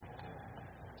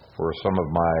For some of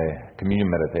my communion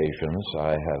meditations,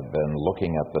 I have been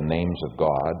looking at the names of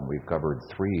God. We've covered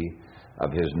 3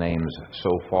 of His names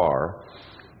so far.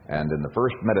 And in the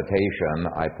first meditation,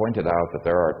 I pointed out that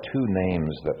there are 2 names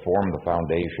that form the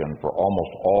foundation for almost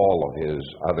all of His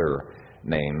other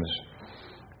names.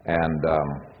 And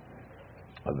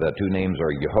the 2 names are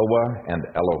Yehovah and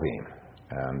Elohim.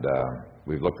 And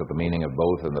we've looked at the meaning of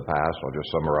both in the past. I'll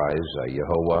just summarize.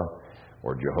 Yehovah,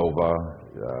 or Jehovah,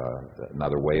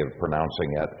 another way of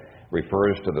pronouncing it,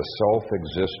 refers to the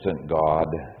self-existent God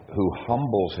who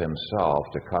humbles Himself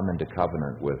to come into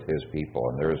covenant with His people.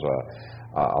 And there's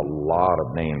a lot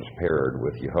of names paired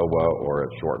with Yehovah, or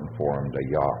it's shortened form to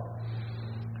Yah.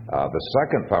 The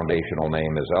second foundational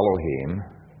name is Elohim.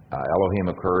 Elohim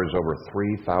occurs over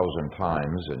 3,000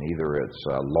 times, and either it's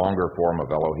a longer form of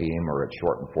Elohim or it's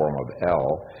shortened form of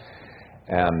El.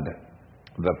 And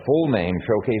the full name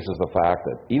showcases the fact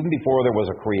that even before there was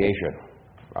a creation,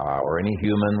 or any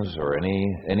humans, or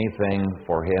anything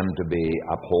for Him to be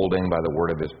upholding by the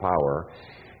word of His power,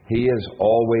 He has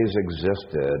always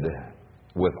existed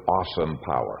with awesome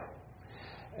power.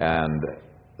 And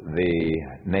the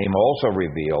name also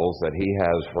reveals that He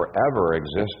has forever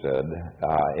existed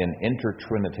in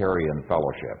intertrinitarian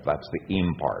fellowship. That's the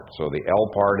Im part. So the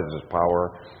El part is His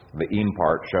power. The Im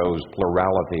part shows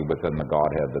plurality within the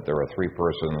Godhead, that there are 3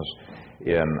 persons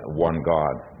in one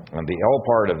God. And the El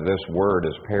part of this word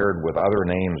is paired with other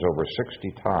names over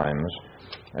 60 times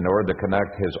in order to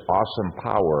connect His awesome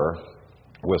power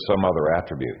with some other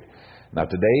attribute. Now,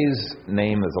 today's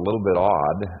name is a little bit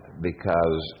odd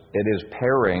because it is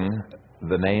pairing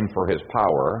the name for His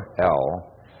power,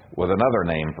 El, with another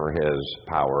name for His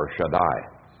power, Shaddai.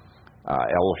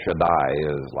 El Shaddai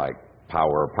is like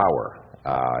power.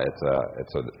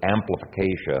 It's an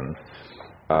amplification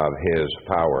of His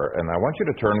power. And I want you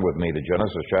to turn with me to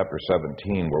Genesis chapter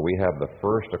 17, where we have the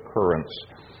first occurrence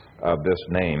of this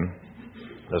name.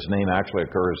 This name actually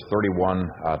occurs 31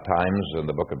 times in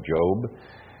the book of Job,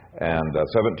 and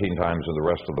 17 times in the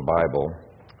rest of the Bible.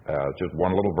 Just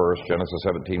one little verse, Genesis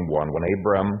 17:1. When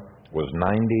Abram was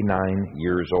 99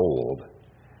 years old,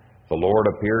 the Lord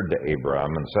appeared to Abram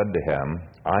and said to him,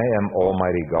 I am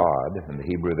Almighty God, and the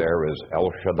Hebrew there is El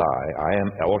Shaddai. I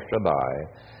am El Shaddai.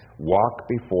 Walk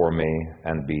before me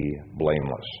and be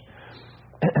blameless.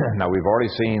 Now, we've already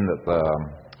seen that the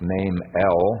name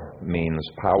El means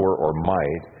power or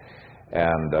might,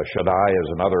 and Shaddai is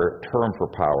another term for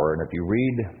power. And if you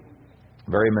read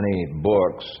very many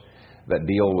books that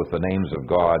deal with the names of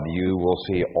God, you will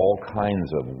see all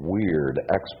kinds of weird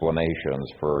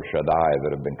explanations for Shaddai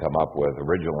that have been come up with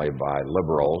originally by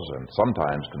liberals, and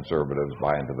sometimes conservatives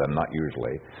buy into them, not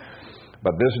usually.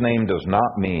 But this name does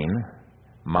not mean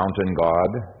mountain god,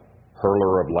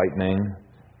 hurler of lightning,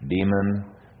 demon,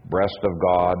 breast of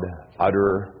God,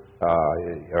 or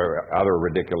other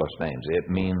ridiculous names. It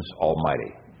means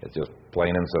Almighty. It's just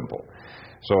plain and simple.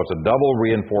 So it's a double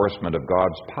reinforcement of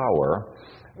God's power,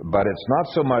 but it's not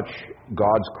so much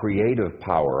God's creative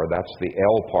power. That's the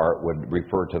El part would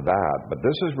refer to that. But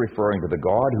this is referring to the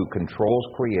God who controls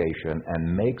creation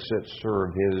and makes it serve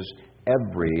His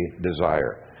every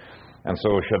desire. And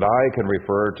so Shaddai can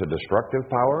refer to destructive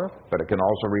power, but it can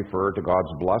also refer to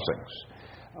God's blessings.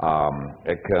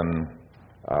 It can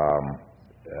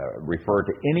refer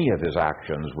to any of His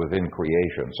actions within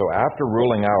creation. So after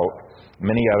ruling out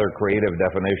many other creative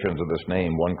definitions of this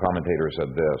name, one commentator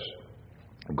said this: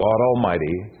 God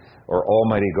Almighty, or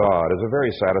Almighty God, is a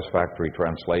very satisfactory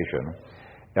translation.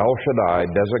 El Shaddai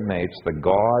designates the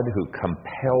God who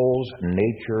compels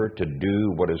nature to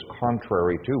do what is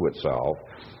contrary to itself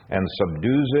and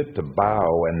subdues it to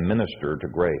bow and minister to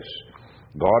grace.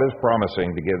 God is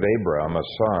promising to give Abram a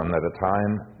son at a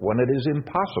time when it is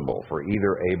impossible for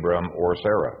either Abram or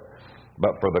Sarah.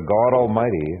 But for the God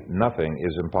Almighty, nothing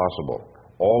is impossible.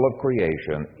 All of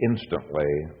creation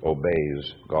instantly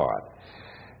obeys God.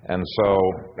 And so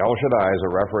El Shaddai is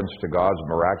a reference to God's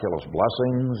miraculous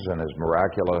blessings and His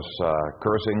miraculous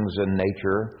cursings in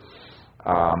nature.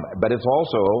 But it's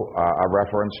also a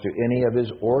reference to any of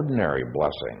His ordinary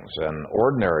blessings and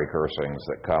ordinary cursings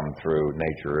that come through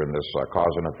nature in this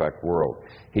cause and effect world.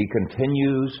 He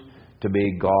continues to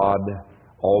be God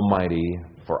Almighty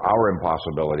for our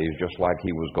impossibilities, just like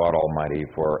He was God Almighty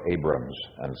for Abram's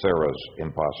and Sarah's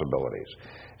impossibilities.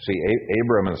 See,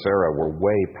 Abram and Sarah were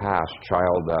way past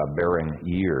childbearing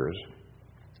years,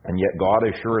 and yet God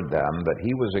assured them that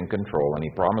He was in control, and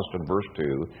He promised in verse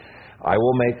 2, I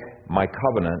will make my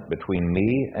covenant between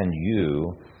me and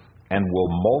you, and will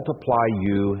multiply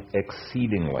you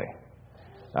exceedingly.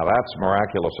 Now that's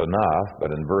miraculous enough,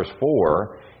 but in verse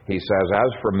 4, he says,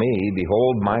 "As for me,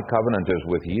 behold, my covenant is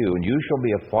with you, and you shall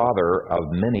be a father of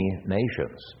many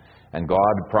nations." And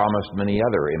God promised many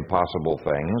other impossible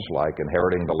things, like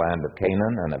inheriting the land of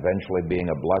Canaan and eventually being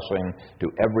a blessing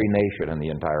to every nation in the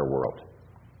entire world.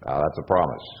 That's a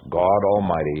promise. God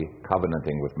Almighty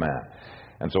covenanting with man.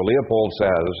 And so Leopold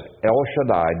says, El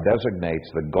Shaddai designates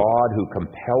the God who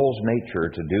compels nature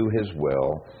to do his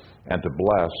will and to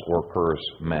bless or curse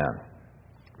man.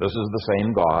 This is the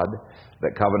same God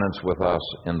that covenants with us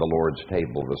in the Lord's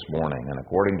table this morning. And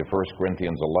according to 1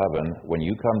 Corinthians 11, when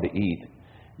you come to eat,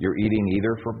 you're eating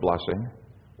either for blessing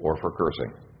or for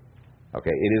cursing. Okay,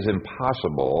 it is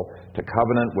impossible to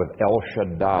covenant with El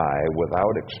Shaddai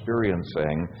without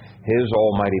experiencing his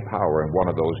almighty power in one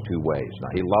of those two ways. Now,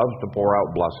 he loves to pour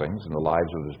out blessings in the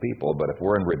lives of his people, but if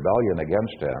we're in rebellion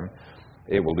against him,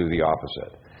 it will do the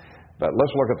opposite. But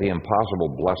let's look at the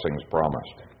impossible blessings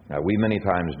promised. Now, we many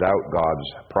times doubt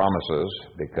God's promises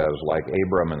because, like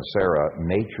Abram and Sarah,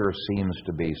 nature seems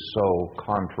to be so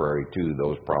contrary to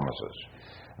those promises.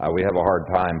 We have a hard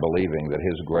time believing that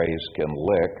his grace can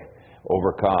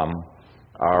overcome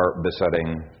our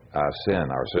besetting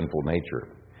sin, our sinful nature.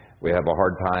 We have a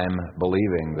hard time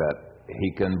believing that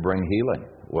he can bring healing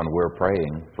when we're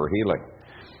praying for healing.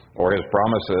 Or his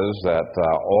promises that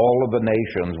all of the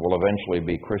nations will eventually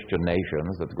be Christian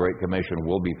nations, that the Great Commission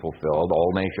will be fulfilled,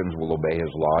 all nations will obey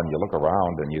his law, and you look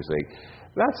around and you say,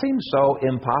 that seems so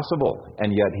impossible.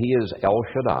 And yet he is El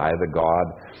Shaddai, the God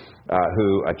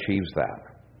who achieves that.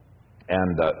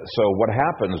 And so what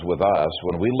happens with us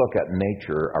when we look at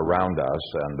nature around us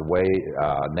and the way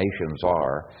nations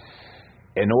are,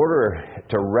 in order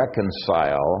to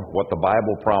reconcile what the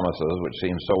Bible promises, which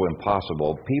seems so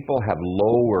impossible, people have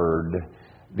lowered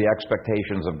the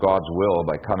expectations of God's will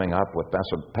by coming up with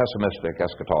pessimistic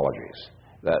eschatologies,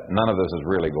 that none of this is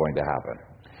really going to happen.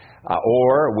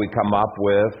 Or we come up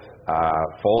with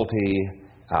faulty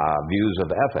views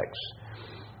of ethics.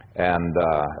 And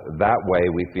that way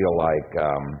we feel like,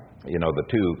 the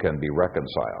two can be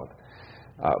reconciled.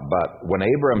 But when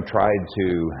Abram tried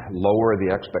to lower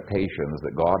the expectations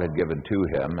that God had given to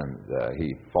him, and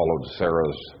he followed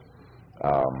Sarah's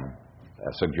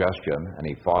suggestion, and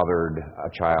he fathered a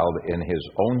child in his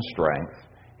own strength,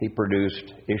 he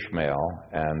produced Ishmael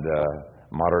and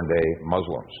modern-day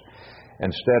Muslims.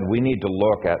 Instead, we need to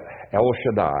look at El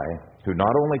Shaddai, who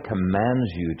not only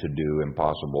commands you to do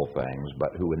impossible things, but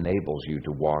who enables you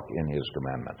to walk in his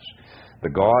commandments. The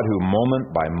God who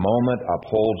moment by moment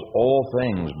upholds all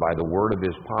things by the word of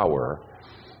his power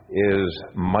is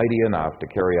mighty enough to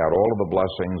carry out all of the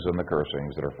blessings and the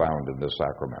cursings that are found in this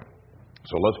sacrament.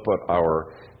 So let's put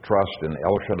our trust in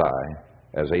El Shaddai,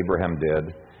 as Abraham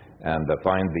did, and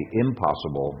find the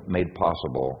impossible made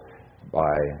possible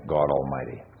by God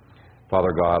Almighty.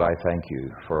 Father God, I thank you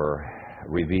for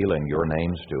revealing your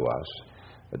names to us,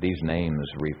 that these names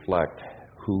reflect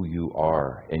who you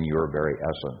are in your very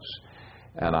essence.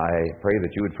 And I pray that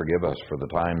you would forgive us for the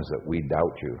times that we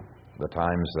doubt you, the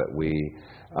times that we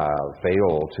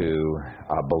fail to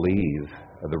believe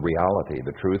the reality,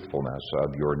 the truthfulness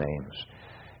of your names.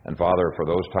 And Father, for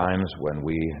those times when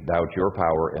we doubt your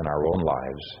power in our own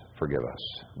lives, forgive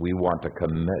us. We want to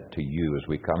commit to you as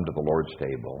we come to the Lord's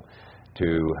table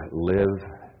to live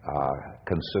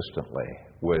consistently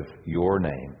with your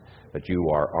name, that you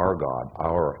are our God,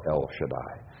 our El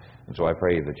Shaddai. And so I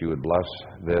pray that you would bless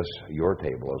this, your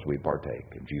table, as we partake.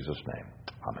 In Jesus' name,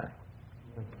 amen.